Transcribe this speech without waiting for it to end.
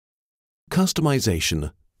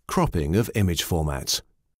Customization, cropping of image formats.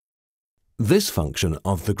 This function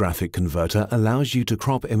of the graphic converter allows you to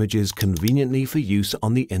crop images conveniently for use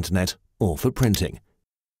on the internet or for printing.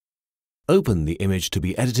 Open the image to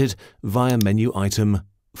be edited via menu item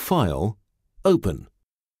File, Open.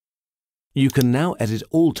 You can now edit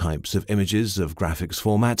all types of images of graphics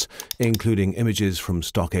formats, including images from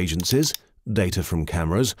stock agencies, data from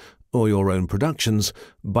cameras, or your own productions,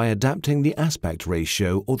 by adapting the aspect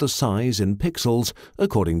ratio or the size in pixels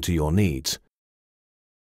according to your needs.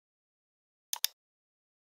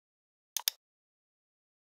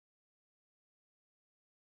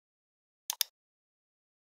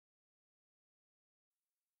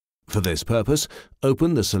 For this purpose,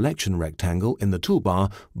 open the selection rectangle in the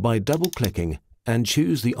toolbar by double-clicking and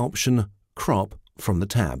choose the option Crop from the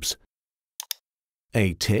tabs.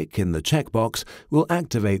 A tick in the checkbox will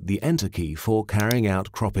activate the Enter key for carrying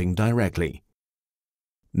out cropping directly.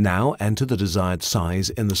 Now enter the desired size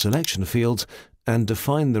in the selection fields and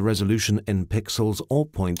define the resolution in pixels or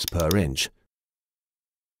points per inch.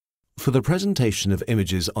 For the presentation of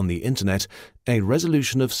images on the Internet, a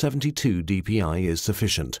resolution of 72 dpi is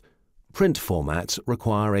sufficient. Print formats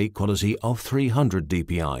require a quality of 300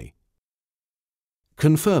 dpi.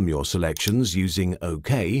 Confirm your selections using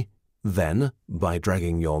OK. Then, by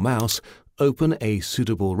dragging your mouse, open a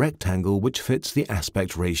suitable rectangle which fits the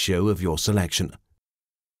aspect ratio of your selection.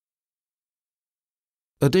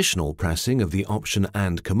 Additional pressing of the Option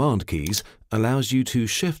and Command keys allows you to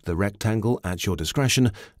shift the rectangle at your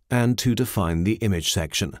discretion and to define the image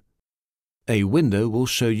section. A window will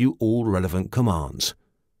show you all relevant commands.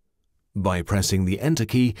 By pressing the Enter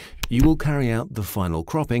key, you will carry out the final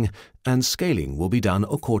cropping and scaling will be done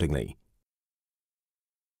accordingly.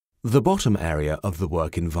 The bottom area of the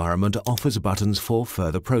work environment offers buttons for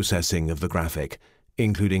further processing of the graphic,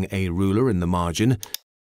 including a ruler in the margin,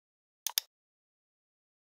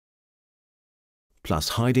 plus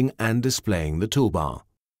hiding and displaying the toolbar.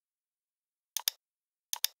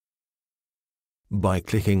 By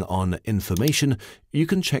clicking on Information, you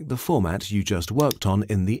can check the format you just worked on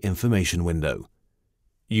in the Information window.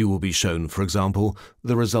 You will be shown, for example,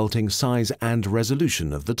 the resulting size and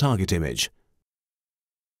resolution of the target image.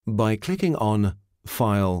 By clicking on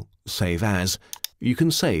File, Save As, you can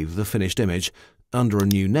save the finished image under a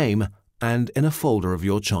new name and in a folder of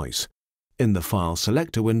your choice, in the File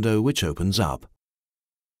Selector window which opens up.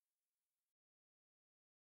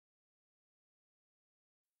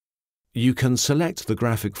 You can select the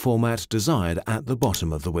graphic format desired at the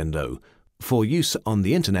bottom of the window. For use on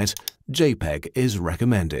the Internet, JPEG is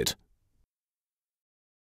recommended.